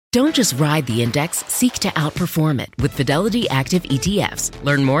Don't just ride the index, seek to outperform it with Fidelity Active ETFs.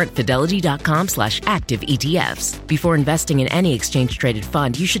 Learn more at fidelity.com/active ETFs. Before investing in any exchange-traded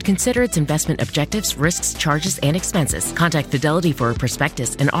fund, you should consider its investment objectives, risks, charges, and expenses. Contact Fidelity for a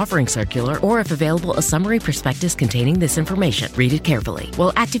prospectus, an offering circular, or if available, a summary prospectus containing this information. Read it carefully.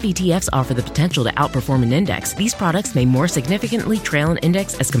 While active ETFs offer the potential to outperform an index, these products may more significantly trail an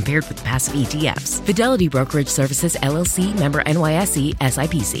index as compared with passive ETFs. Fidelity Brokerage Services, LLC, member NYSE,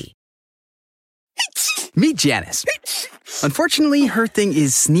 SIPC. Meet Janice. Unfortunately, her thing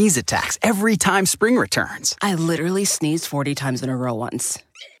is sneeze attacks every time spring returns. I literally sneezed 40 times in a row once.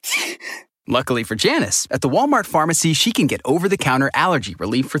 Luckily for Janice, at the Walmart pharmacy, she can get over-the-counter allergy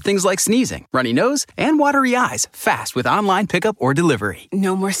relief for things like sneezing, runny nose, and watery eyes fast with online pickup or delivery.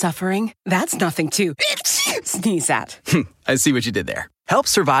 No more suffering? That's nothing to sneeze at. I see what you did there. Help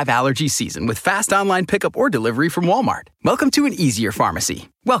survive allergy season with fast online pickup or delivery from Walmart. Welcome to an easier pharmacy.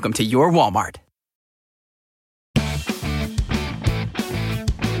 Welcome to your Walmart.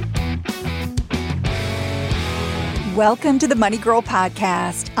 Welcome to the Money Girl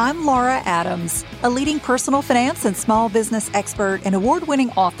Podcast. I'm Laura Adams, a leading personal finance and small business expert and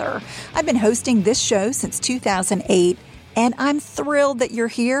award-winning author. I've been hosting this show since 2008, and I'm thrilled that you're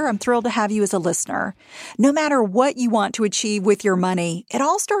here. I'm thrilled to have you as a listener. No matter what you want to achieve with your money, it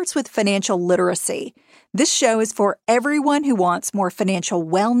all starts with financial literacy. This show is for everyone who wants more financial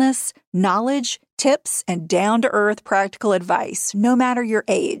wellness, knowledge, tips, and down-to-earth practical advice, no matter your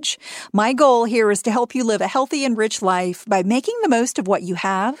age. My goal here is to help you live a healthy and rich life by making the most of what you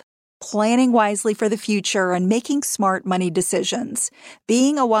have, planning wisely for the future, and making smart money decisions.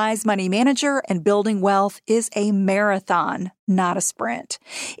 Being a wise money manager and building wealth is a marathon, not a sprint.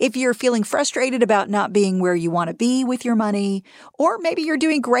 If you're feeling frustrated about not being where you want to be with your money, or maybe you're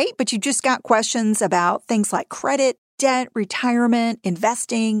doing great, but you just got questions about things like credit, debt, retirement,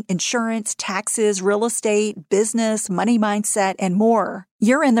 investing, insurance, taxes, real estate, business, money mindset, and more,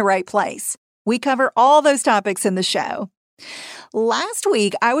 you're in the right place. We cover all those topics in the show. Last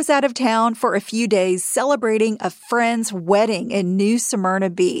week, I was out of town for a few days celebrating a friend's wedding in New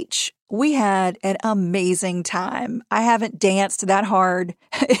Smyrna Beach. We had an amazing time. I haven't danced that hard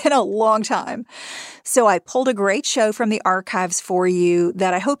in a long time. So I pulled a great show from the archives for you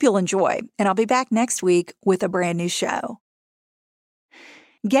that I hope you'll enjoy, and I'll be back next week with a brand new show.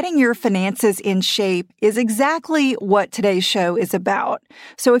 Getting your finances in shape is exactly what today's show is about.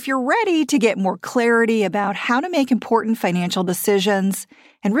 So if you're ready to get more clarity about how to make important financial decisions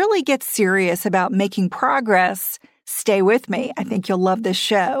and really get serious about making progress, stay with me. I think you'll love this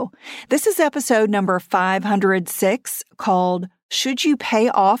show. This is episode number 506 called Should You Pay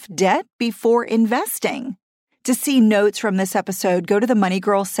Off Debt Before Investing? To see notes from this episode, go to the Money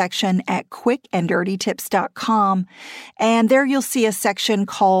Girl section at quickanddirtytips.com, and there you'll see a section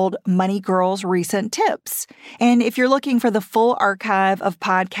called Money Girl's Recent Tips. And if you're looking for the full archive of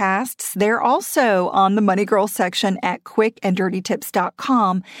podcasts, they're also on the Money Girl section at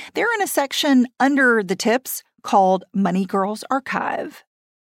quickanddirtytips.com. They're in a section under the tips called Money Girl's Archive.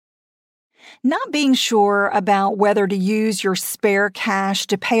 Not being sure about whether to use your spare cash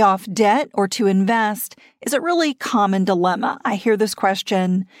to pay off debt or to invest is a really common dilemma. I hear this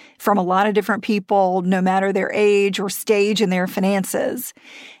question from a lot of different people, no matter their age or stage in their finances.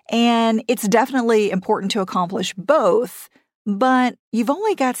 And it's definitely important to accomplish both, but you've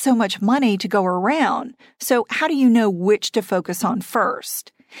only got so much money to go around. So how do you know which to focus on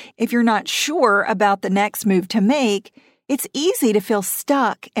first? If you're not sure about the next move to make, it's easy to feel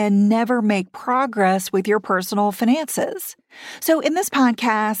stuck and never make progress with your personal finances. So in this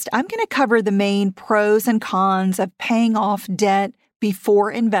podcast, I'm going to cover the main pros and cons of paying off debt before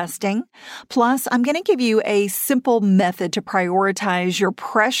investing. Plus, I'm going to give you a simple method to prioritize your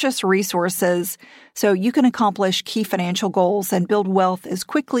precious resources so you can accomplish key financial goals and build wealth as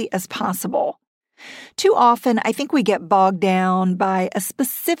quickly as possible. Too often, I think we get bogged down by a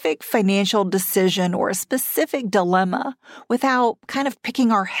specific financial decision or a specific dilemma without kind of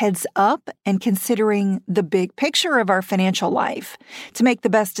picking our heads up and considering the big picture of our financial life. To make the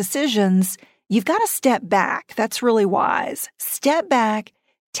best decisions, you've got to step back. That's really wise. Step back,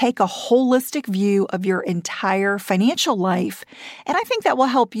 take a holistic view of your entire financial life, and I think that will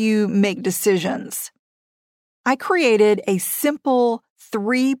help you make decisions. I created a simple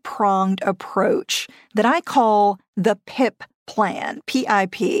three-pronged approach that I call the PIP plan,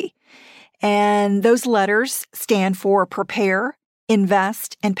 P-I-P. And those letters stand for prepare,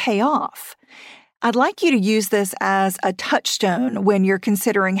 invest, and pay off. I'd like you to use this as a touchstone when you're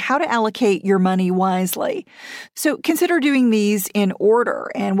considering how to allocate your money wisely. So consider doing these in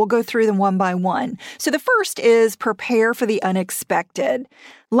order, and we'll go through them one by one. So the first is prepare for the unexpected.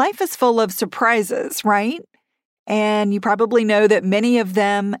 Life is full of surprises, right? And you probably know that many of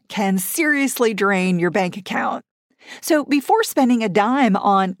them can seriously drain your bank account. So before spending a dime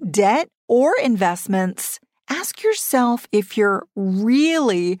on debt or investments, ask yourself if you're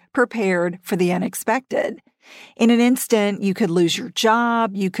really prepared for the unexpected. In an instant, you could lose your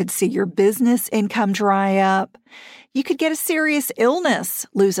job, you could see your business income dry up, you could get a serious illness,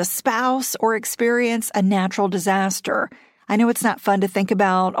 lose a spouse, or experience a natural disaster. I know it's not fun to think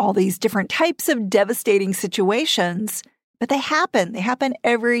about all these different types of devastating situations, but they happen. They happen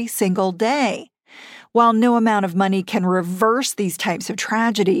every single day. While no amount of money can reverse these types of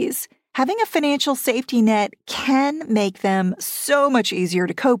tragedies, having a financial safety net can make them so much easier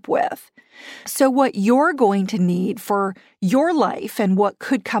to cope with. So what you're going to need for your life and what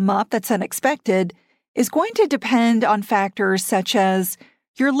could come up that's unexpected is going to depend on factors such as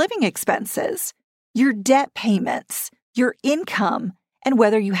your living expenses, your debt payments, your income, and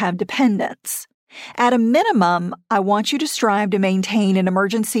whether you have dependents. At a minimum, I want you to strive to maintain an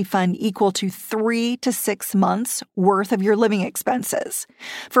emergency fund equal to 3 to 6 months worth of your living expenses.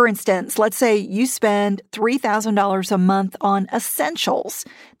 For instance, let's say you spend $3,000 a month on essentials.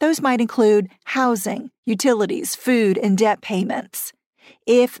 Those might include housing, utilities, food, and debt payments.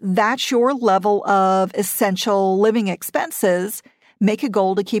 If that's your level of essential living expenses, make a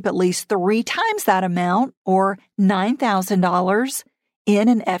goal to keep at least 3 times that amount, or $9,000, in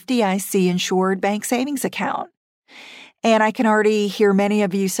an FDIC-insured bank savings account. And I can already hear many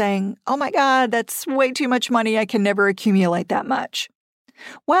of you saying, "Oh my God, that's way too much money. I can never accumulate that much."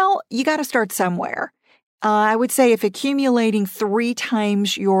 Well, you got to start somewhere. I would say if accumulating 3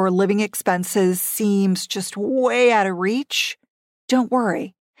 times your living expenses seems just way out of reach, don't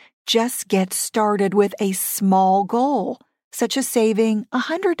worry. Just get started with a small goal, such as saving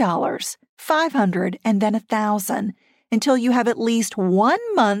 $100, $500, and then $1,000. Until you have at least 1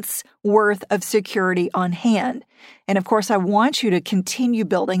 month's worth of security on hand. And of course, I want you to continue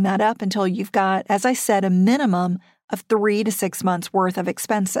building that up until you've got, as I said, a minimum of 3 to 6 months worth of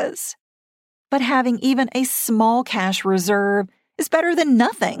expenses. But having even a small cash reserve is better than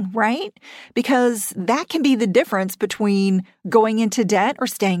nothing, right? Because that can be the difference between going into debt or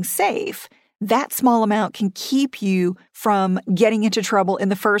staying safe. That small amount can keep you from getting into trouble in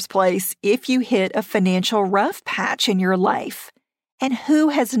the first place if you hit a financial rough patch in your life. And who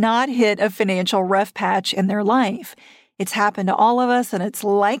has not hit a financial rough patch in their life? It's happened to all of us, and it's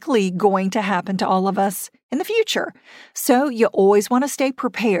likely going to happen to all of us in the future. So you always want to stay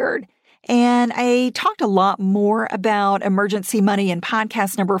prepared. And I talked a lot more about emergency money in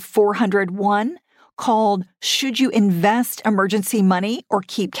podcast number 401, called "Should You Invest Emergency Money or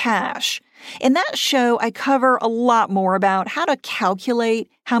Keep Cash?" In that show, I cover a lot more about how to calculate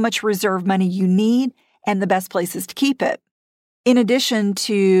how much reserve money you need and the best places to keep it. In addition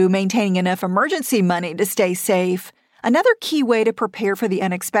to maintaining enough emergency money to stay safe, another key way to prepare for the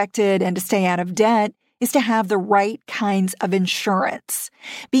unexpected and to stay out of debt is to have the right kinds of insurance.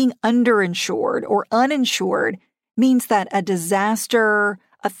 Being underinsured or uninsured means that a disaster,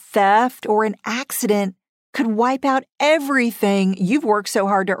 a theft, or an accident could wipe out everything you've worked so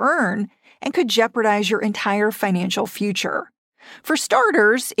hard to earn and could jeopardize your entire financial future. For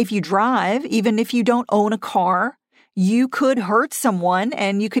starters, if you drive, even if you don't own a car, you could hurt someone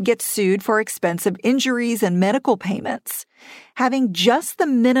and you could get sued for expensive injuries and medical payments. Having just the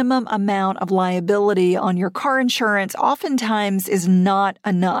minimum amount of liability on your car insurance oftentimes is not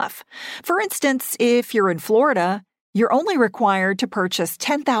enough. For instance, if you're in Florida, you're only required to purchase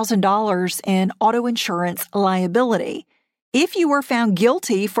 $10,000 in auto insurance liability. If you were found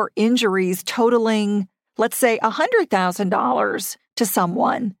guilty for injuries totaling, let's say, $100,000 to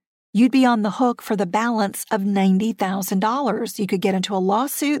someone, you'd be on the hook for the balance of $90,000. You could get into a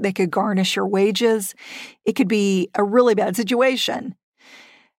lawsuit. They could garnish your wages. It could be a really bad situation.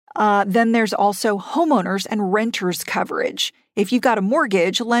 Then there's also homeowners and renters coverage. If you've got a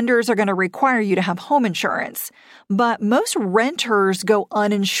mortgage, lenders are going to require you to have home insurance. But most renters go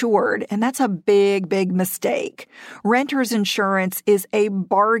uninsured, and that's a big, big mistake. Renters insurance is a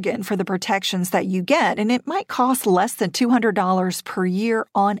bargain for the protections that you get, and it might cost less than $200 per year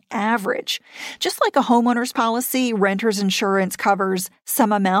on average. Just like a homeowner's policy, renters insurance covers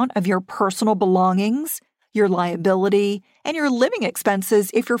some amount of your personal belongings, your liability, and your living expenses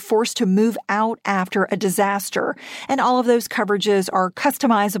if you're forced to move out after a disaster. And all of those coverages are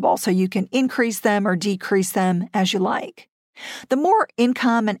customizable, so you can increase them or decrease them as you like. The more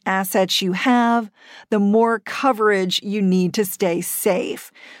income and assets you have, the more coverage you need to stay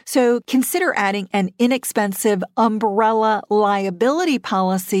safe. So consider adding an inexpensive umbrella liability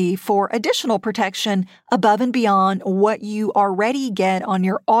policy for additional protection above and beyond what you already get on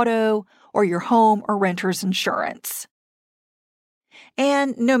your auto or your home or renter's insurance.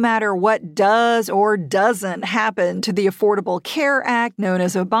 And no matter what does or doesn't happen to the Affordable Care Act known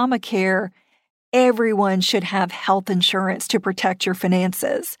as Obamacare, everyone should have health insurance to protect your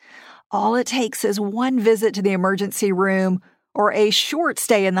finances. All it takes is one visit to the emergency room or a short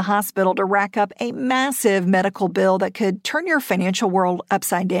stay in the hospital to rack up a massive medical bill that could turn your financial world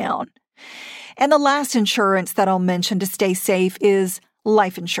upside down. And the last insurance that I'll mention to stay safe is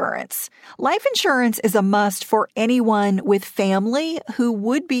life insurance. Life insurance is a must for anyone with family who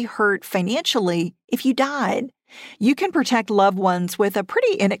would be hurt financially if you died. You can protect loved ones with a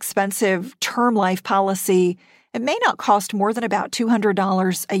pretty inexpensive term life policy. It may not cost more than about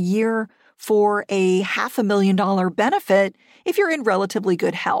 $200 a year for a $500,000 benefit if you're in relatively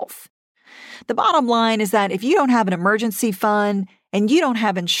good health. The bottom line is that if you don't have an emergency fund and you don't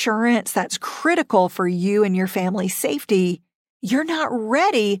have insurance that's critical for you and your family's safety, you're not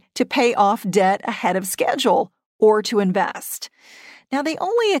ready to pay off debt ahead of schedule or to invest. Now, the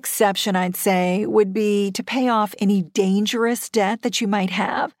only exception I'd say would be to pay off any dangerous debt that you might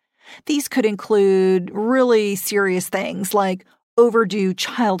have. These could include really serious things like overdue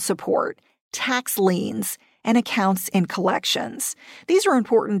child support, tax liens, and accounts in collections. These are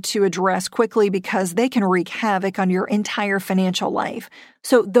important to address quickly because they can wreak havoc on your entire financial life.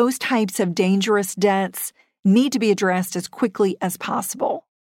 So those types of dangerous debts need to be addressed as quickly as possible.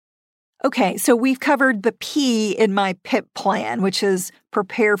 Okay, so we've covered the P in my PIP plan, which is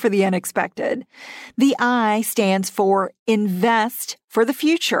prepare for the unexpected. The I stands for invest for the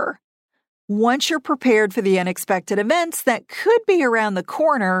future. Once you're prepared for the unexpected events that could be around the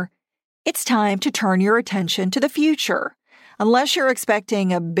corner, it's time to turn your attention to the future. Unless you're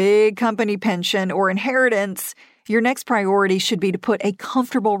expecting a big company pension or inheritance, your next priority should be to put a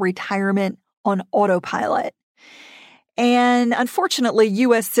comfortable retirement on autopilot. And unfortunately,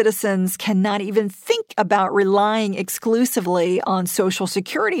 U.S. citizens cannot even think about relying exclusively on Social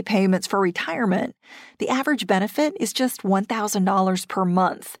Security payments for retirement. The average benefit is just $1,000 per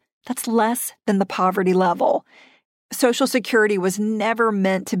month. That's less than the poverty level. Social Security was never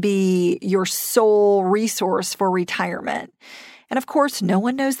meant to be your sole resource for retirement. And of course, no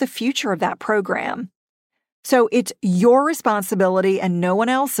one knows the future of that program. So it's your responsibility and no one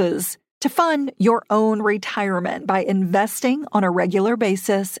else's to fund your own retirement by investing on a regular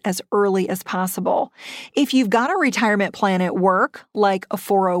basis as early as possible. If you've got a retirement plan at work, like a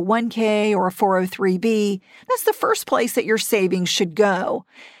 401k or a 403b, that's the first place that your savings should go.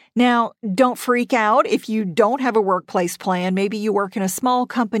 Now, don't freak out if you don't have a workplace plan. Maybe you work in a small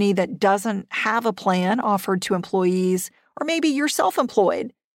company that doesn't have a plan offered to employees, or maybe you're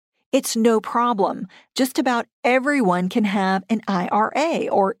self-employed. It's no problem. Just about everyone can have an IRA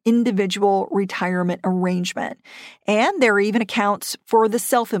or individual retirement arrangement. And there are even accounts for the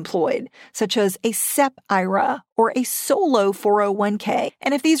self-employed, such as a SEP IRA or a solo 401k.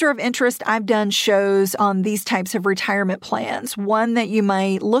 And if these are of interest, I've done shows on these types of retirement plans. One that you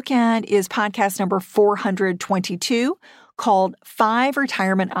might look at is podcast number 422, called 5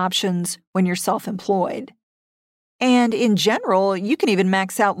 Retirement Options When You're Self-Employed. And in general, you can even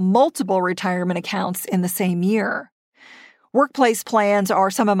max out multiple retirement accounts in the same year. Workplace plans are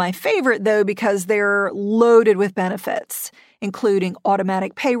some of my favorite, though, because they're loaded with benefits, including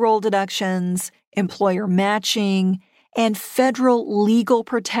automatic payroll deductions, employer matching, and federal legal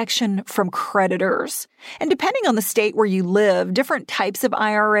protection from creditors. And depending on the state where you live, different types of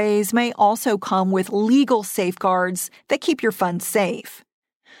IRAs may also come with legal safeguards that keep your funds safe.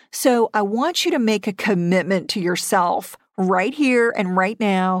 So I want you to make a commitment to yourself right here and right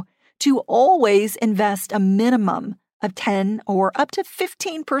now to always invest a minimum of 10 or up to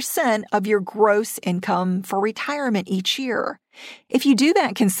 15% of your gross income for retirement each year. If you do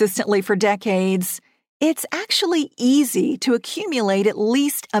that consistently for decades, it's actually easy to accumulate at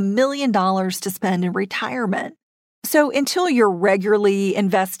least $1 million to spend in retirement. So until you're regularly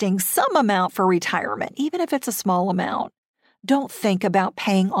investing some amount for retirement, even if it's a small amount, don't think about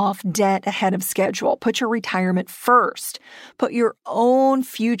paying off debt ahead of schedule. Put your retirement first. Put your own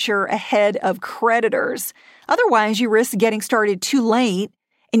future ahead of creditors. Otherwise, you risk getting started too late,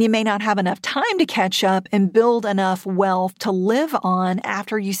 and you may not have enough time to catch up and build enough wealth to live on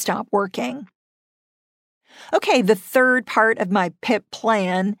after you stop working. Okay, the third part of my PIP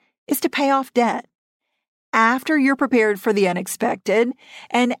plan is to pay off debt. After you're prepared for the unexpected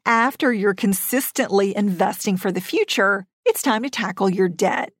and after you're consistently investing for the future, it's time to tackle your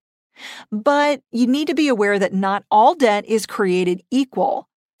debt. But you need to be aware that not all debt is created equal.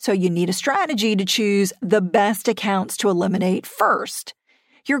 So you need a strategy to choose the best accounts to eliminate first.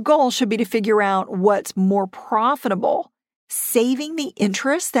 Your goal should be to figure out what's more profitable, saving the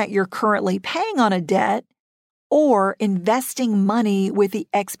interest that you're currently paying on a debt or investing money with the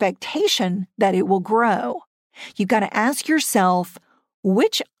expectation that it will grow. You've got to ask yourself,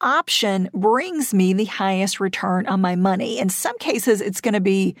 which option brings me the highest return on my money? In some cases, it's going to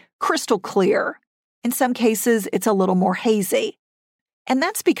be crystal clear. In some cases, it's a little more hazy. And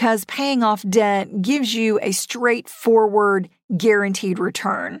that's because paying off debt gives you a straightforward, guaranteed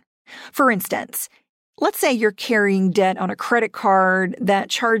return. For instance, let's say you're carrying debt on a credit card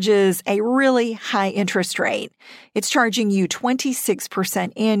that charges a really high interest rate. It's charging you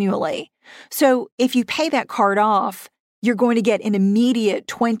 26% annually. So if you pay that card off, you're going to get an immediate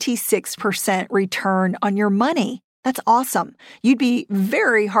 26% return on your money. That's awesome. You'd be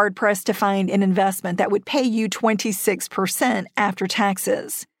very hard-pressed to find an investment that would pay you 26% after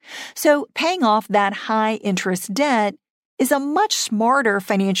taxes. So paying off that high-interest debt is a much smarter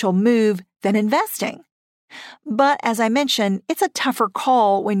financial move than investing. But as I mentioned, it's a tougher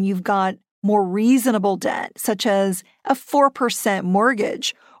call when you've got more reasonable debt, such as a 4%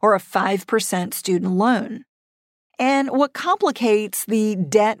 mortgage or a 5% student loan. And what complicates the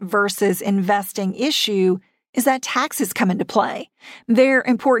debt versus investing issue is that taxes come into play. They're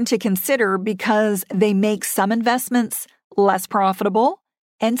important to consider because they make some investments less profitable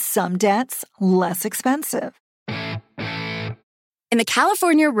and some debts less expensive. In the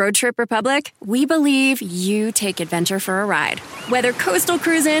California Road Trip Republic, we believe you take adventure for a ride. Whether coastal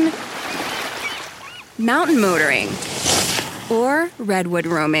cruising, mountain motoring, or redwood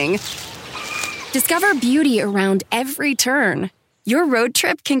roaming, discover beauty around every turn. Your road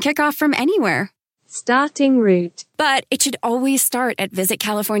trip can kick off from anywhere. Starting route. But it should always start at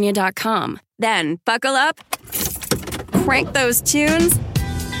visitcalifornia.com. Then buckle up, crank those tunes,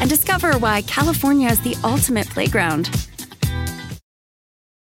 and discover why California is the ultimate playground.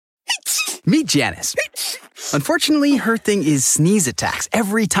 Meet Janice. Unfortunately, her thing is sneeze attacks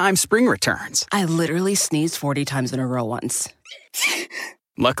every time spring returns. I literally sneezed 40 times in a row once.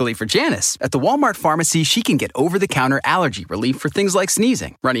 Luckily for Janice, at the Walmart pharmacy, she can get over-the-counter allergy relief for things like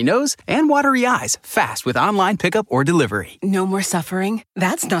sneezing, runny nose, and watery eyes fast with online pickup or delivery. No more suffering?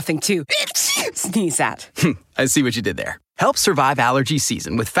 That's nothing to sneeze at. I see what you did there. Help survive allergy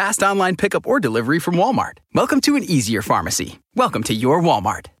season with fast online pickup or delivery from Walmart. Welcome to an easier pharmacy. Welcome to your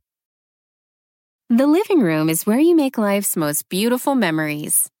Walmart. The living room is where you make life's most beautiful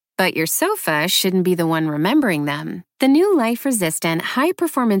memories. But your sofa shouldn't be the one remembering them. The new life-resistant,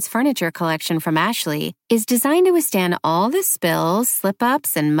 high-performance furniture collection from Ashley is designed to withstand all the spills,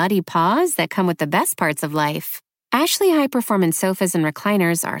 slip-ups, and muddy paws that come with the best parts of life. Ashley high-performance sofas and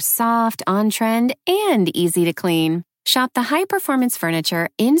recliners are soft, on-trend, and easy to clean. Shop the high-performance furniture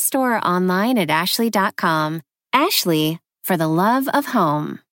in-store or online at ashley.com. Ashley, for the love of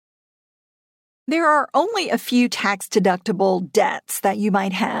home. There are only a few tax-deductible debts that you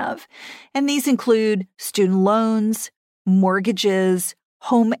might have, and these include student loans, mortgages,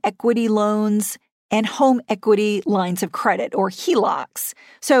 home equity loans, and home equity lines of credit, or HELOCs.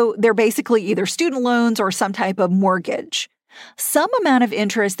 So they're basically either student loans or some type of mortgage. Some amount of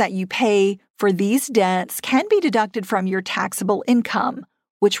interest that you pay for these debts can be deducted from your taxable income,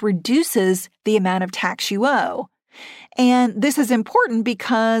 which reduces the amount of tax you owe. And this is important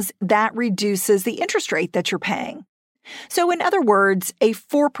because that reduces the interest rate that you're paying. So in other words, a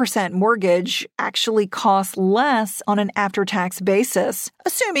 4% mortgage actually costs less on an after-tax basis,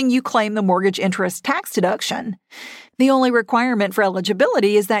 assuming you claim the mortgage interest tax deduction. The only requirement for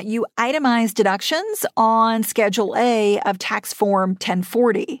eligibility is that you itemize deductions on Schedule A of Tax Form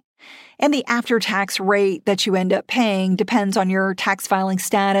 1040. And the after-tax rate that you end up paying depends on your tax filing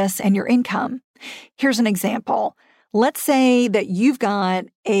status and your income. Here's an example. Let's say that you've got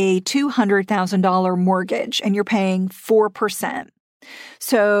a $200,000 mortgage and you're paying 4%.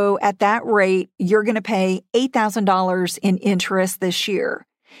 So at that rate, you're going to pay $8,000 in interest this year.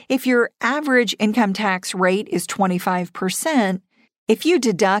 If your average income tax rate is 25%, if you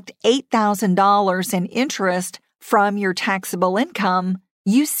deduct $8,000 in interest from your taxable income,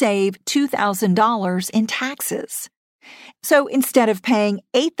 you save $2,000 in taxes. So instead of paying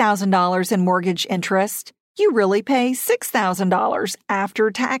 $8,000 in mortgage interest, you really pay $6,000 after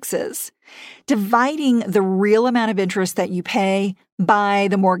taxes. Dividing the real amount of interest that you pay by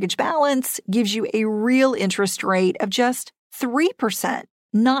the mortgage balance gives you a real interest rate of just 3%.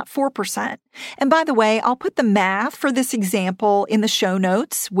 not 4%. And by the way, I'll put the math for this example in the show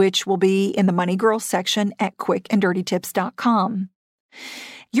notes, which will be in the Money Girl section at quickanddirtytips.com.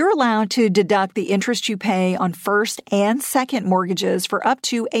 You're allowed to deduct the interest you pay on first and second mortgages for up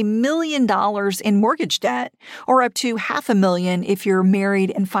to $1 million in mortgage debt, or up to $500,000 if you're married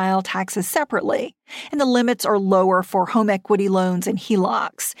and file taxes separately. And the limits are lower for home equity loans and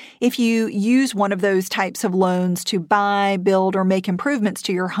HELOCs. If you use one of those types of loans to buy, build, or make improvements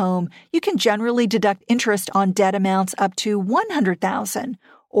to your home, you can generally deduct interest on debt amounts up to $100,000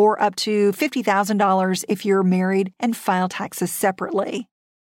 or up to $50,000 if you're married and file taxes separately.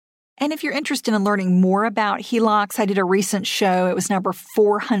 And if you're interested in learning more about HELOCs, I did a recent show. It was number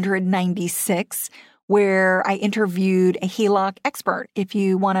 496, where I interviewed a HELOC expert if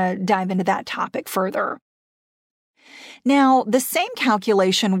you want to dive into that topic further. Now, the same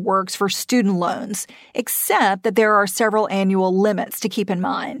calculation works for student loans, except that there are several annual limits to keep in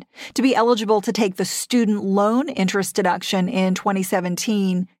mind. To be eligible to take the student loan interest deduction in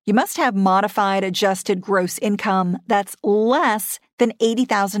 2017, you must have modified adjusted gross income that's less than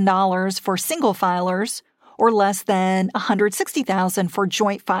 $80,000 for single filers, or less than $160,000 for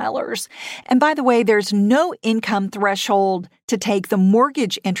joint filers. And by the way, there's no income threshold to take the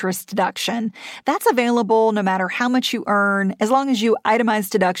mortgage interest deduction. That's available no matter how much you earn, as long as you itemize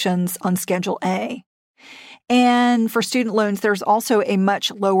deductions on Schedule A. And for student loans, there's also a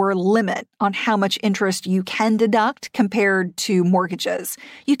much lower limit on how much interest you can deduct compared to mortgages.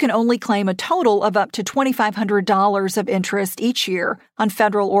 You can only claim a total of up to $2,500 of interest each year on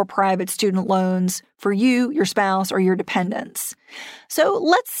federal or private student loans for you, your spouse, or your dependents. So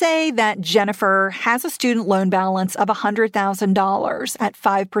let's say that Jennifer has a student loan balance of $100,000 at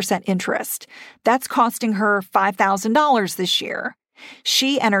 5% interest. That's costing her $5,000 this year.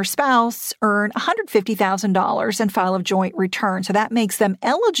 She and her spouse earn $150,000 and file a joint return, so that makes them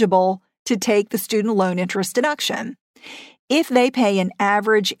eligible to take the student loan interest deduction. If they pay an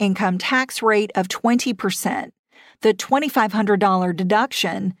average income tax rate of 20%, the $2,500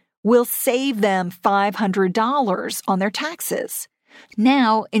 deduction will save them $500 on their taxes.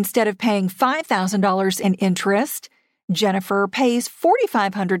 Now, instead of paying $5,000 in interest, Jennifer pays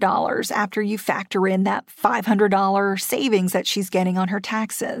 $4,500 after you factor in that $500 savings that she's getting on her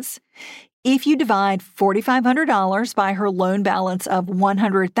taxes. If you divide $4,500 by her loan balance of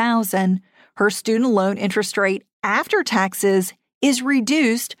 $100,000, her student loan interest rate after taxes is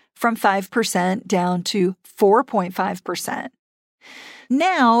reduced from 5% down to 4.5%.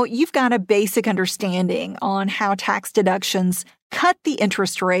 Now you've got a basic understanding on how tax deductions cut the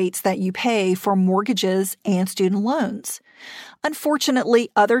interest rates that you pay for mortgages and student loans. Unfortunately,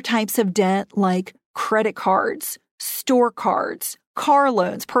 other types of debt like credit cards, store cards, car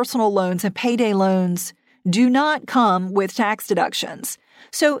loans, personal loans, and payday loans do not come with tax deductions.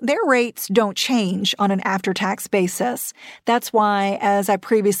 So their rates don't change on an after-tax basis. That's why, as I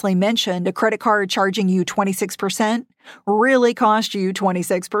previously mentioned, a credit card charging you 26% really cost you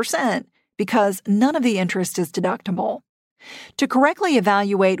 26% because none of the interest is deductible. To correctly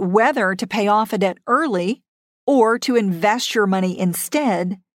evaluate whether to pay off a debt early or to invest your money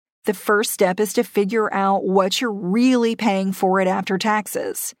instead, the first step is to figure out what you're really paying for it after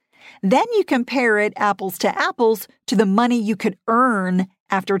taxes. Then you compare it apples to apples to the money you could earn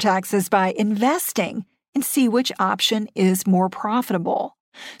after taxes by investing and see which option is more profitable.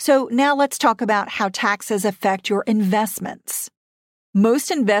 So now let's talk about how taxes affect your investments.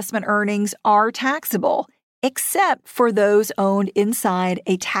 Most investment earnings are taxable, except for those owned inside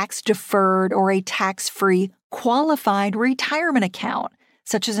a tax-deferred or a tax-free qualified retirement account,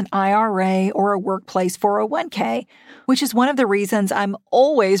 such as an IRA or a workplace 401k, which is one of the reasons I'm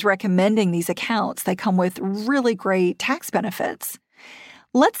always recommending these accounts. They come with really great tax benefits.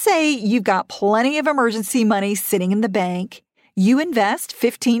 Let's say you've got plenty of emergency money sitting in the bank. You invest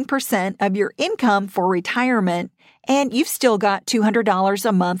 15% of your income for retirement, and you've still got $200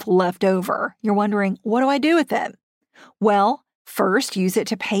 a month left over. You're wondering, what do I do with it? Well, first, use it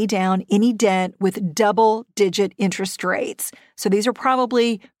to pay down any debt with double-digit interest rates. So these are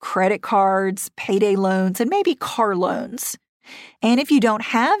probably credit cards, payday loans, and maybe car loans. And if you don't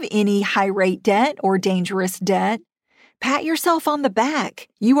have any high-rate debt or dangerous debt, pat yourself on the back.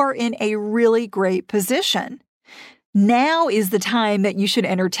 You are in a really great position. Now is the time that you should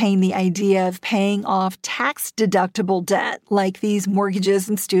entertain the idea of paying off tax-deductible debt, like these mortgages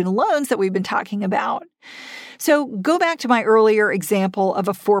and student loans that we've been talking about. So go back to my earlier example of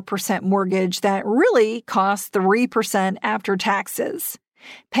a 4% mortgage that really costs 3% after taxes.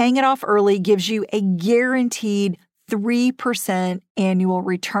 Paying it off early gives you a guaranteed 3% annual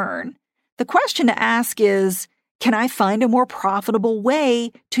return. The question to ask is, Can I find a more profitable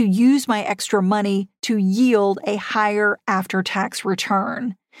way to use my extra money to yield a higher after-tax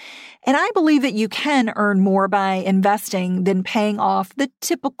return? And I believe that you can earn more by investing than paying off the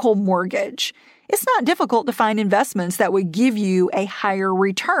typical mortgage. It's not difficult to find investments that would give you a higher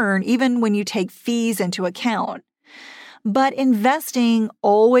return, even when you take fees into account. But investing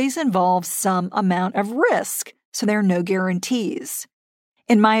always involves some amount of risk, so there are no guarantees.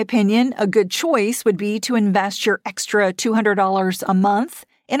 In my opinion, a good choice would be to invest your extra $200 a month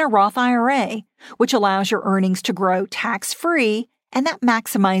in a Roth IRA, which allows your earnings to grow tax-free, and that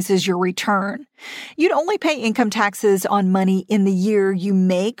maximizes your return. You'd only pay income taxes on money in the year you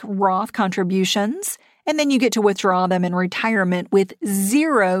make Roth contributions, and then you get to withdraw them in retirement with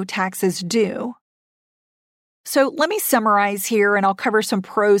zero taxes due. So let me summarize here, and I'll cover some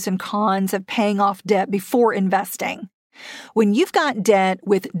pros and cons of paying off debt before investing. When you've got debt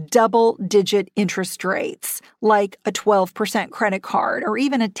with double-digit interest rates, like a 12% credit card or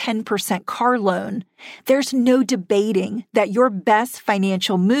even a 10% car loan, there's no debating that your best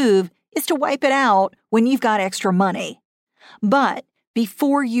financial move is to wipe it out when you've got extra money. But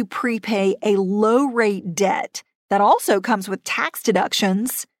before you prepay a low-rate debt that also comes with tax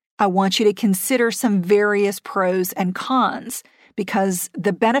deductions, I want you to consider some various pros and cons, because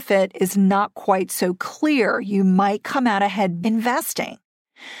the benefit is not quite so clear. You might come out ahead investing.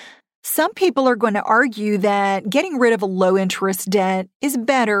 Some people are going to argue that getting rid of a low-interest debt is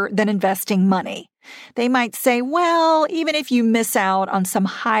better than investing money. They might say, well, even if you miss out on some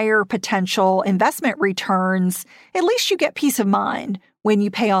higher potential investment returns, at least you get peace of mind when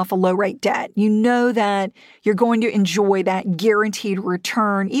you pay off a low-rate debt. You know that you're going to enjoy that guaranteed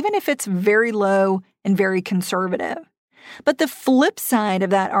return, even if it's very low and very conservative. But the flip side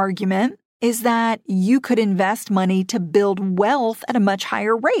of that argument is that you could invest money to build wealth at a much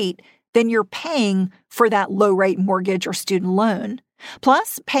higher rate than you're paying for that low-rate mortgage or student loan.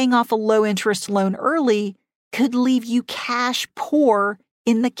 Plus, paying off a low-interest loan early could leave you cash poor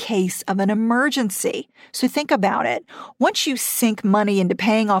in the case of an emergency. So think about it. Once you sink money into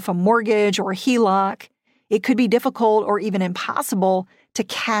paying off a mortgage or a HELOC, it could be difficult or even impossible to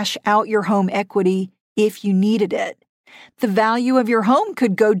cash out your home equity if you needed it. The value of your home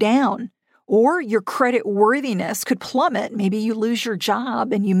could go down, or your credit worthiness could plummet. Maybe you lose your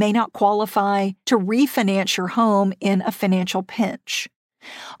job and you may not qualify to refinance your home in a financial pinch.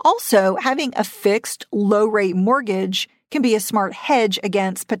 Also, having a fixed low-rate mortgage can be a smart hedge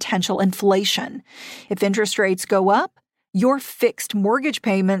against potential inflation. If interest rates go up, your fixed mortgage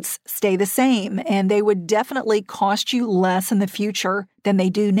payments stay the same, and they would definitely cost you less in the future than they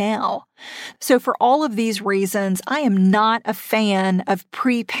do now. So for all of these reasons, I am not a fan of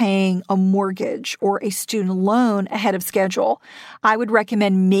prepaying a mortgage or a student loan ahead of schedule. I would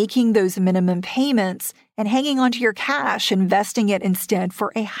recommend making those minimum payments and hanging onto your cash, investing it instead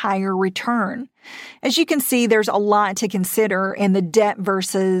for a higher return. As you can see, there's a lot to consider in the debt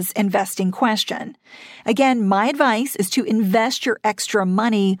versus investing question. Again, my advice is to invest your extra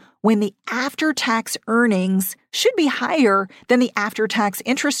money when the after-tax earnings should be higher than the after-tax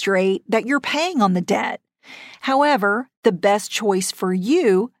interest rate that you're paying on the debt. However, the best choice for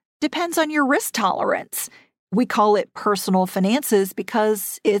you depends on your risk tolerance. We call it personal finances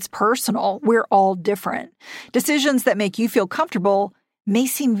because it's personal. We're all different. Decisions that make you feel comfortable may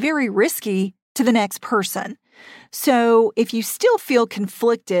seem very risky to the next person. So if you still feel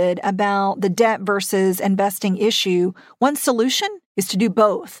conflicted about the debt versus investing issue, one solution is to do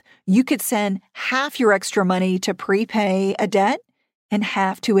both. You could send half your extra money to prepay a debt and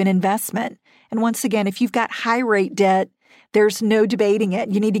half to an investment. And once again, if you've got high rate debt, there's no debating it.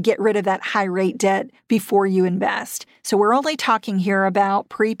 You need to get rid of that high rate debt before you invest. So we're only talking here about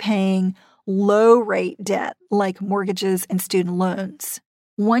prepaying low rate debt like mortgages and student loans.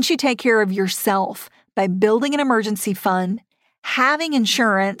 Once you take care of yourself by building an emergency fund, having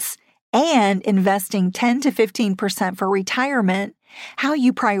insurance, and investing 10 to 15% for retirement, how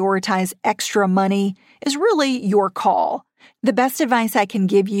you prioritize extra money is really your call. The best advice I can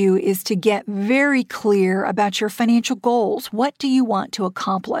give you is to get very clear about your financial goals. What do you want to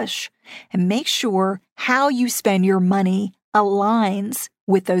accomplish? And make sure how you spend your money aligns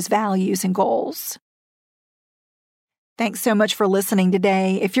with those values and goals. Thanks so much for listening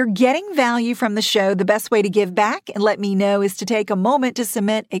today. If you're getting value from the show, the best way to give back and let me know is to take a moment to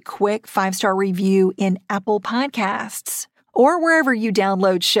submit a quick 5-star review in Apple Podcasts or wherever you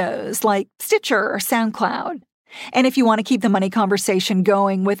download shows like Stitcher or SoundCloud. And if you want to keep the money conversation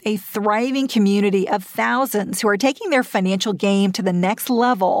going with a thriving community of thousands who are taking their financial game to the next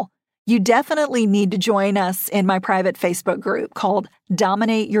level, You definitely need to join us in my private Facebook group called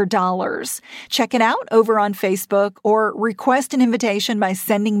Dominate Your Dollars. Check it out over on Facebook or request an invitation by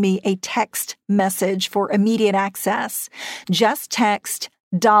sending me a text message for immediate access. Just text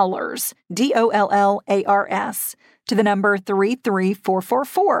dollars, DOLLARS, to the number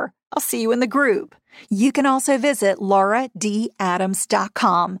 33444. I'll see you in the group. You can also visit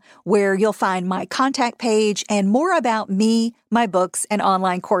lauradadams.com, where you'll find my contact page and more about me, my books, and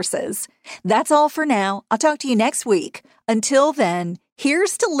online courses. That's all for now. I'll talk to you next week. Until then,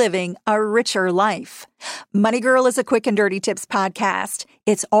 here's to living a richer life. Money Girl is a quick and dirty tips podcast.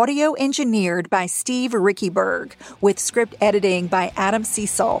 It's audio engineered by Steve Rickyberg with script editing by Adam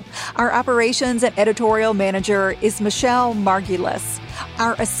Cecil. Our operations and editorial manager is Michelle Margulis.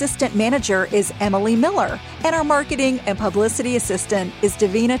 Our assistant manager is Emily Miller, and our marketing and publicity assistant is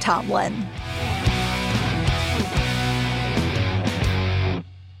Davina Tomlin.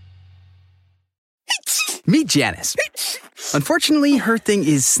 Meet Janice. Unfortunately, her thing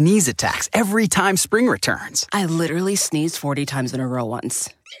is sneeze attacks every time spring returns. I literally sneezed 40 times in a row once.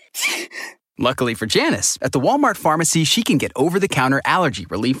 Luckily for Janice, at the Walmart pharmacy, she can get over-the-counter allergy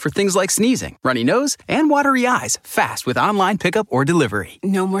relief for things like sneezing, runny nose, and watery eyes fast with online pickup or delivery.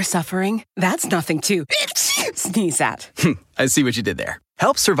 No more suffering? That's nothing to sneeze at. I see what you did there.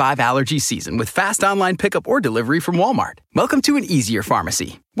 Help survive allergy season with fast online pickup or delivery from Walmart. Welcome to an easier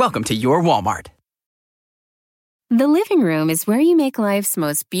pharmacy. Welcome to your Walmart. The living room is where you make life's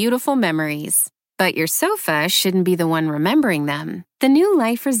most beautiful memories. But your sofa shouldn't be the one remembering them. The new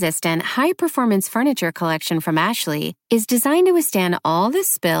life-resistant, high-performance furniture collection from Ashley is designed to withstand all the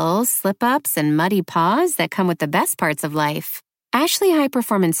spills, slip-ups, and muddy paws that come with the best parts of life. Ashley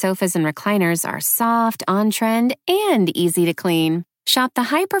high-performance sofas and recliners are soft, on-trend, and easy to clean. Shop the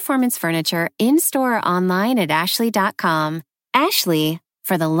high-performance furniture in-store or online at ashley.com. Ashley,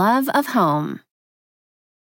 for the love of home.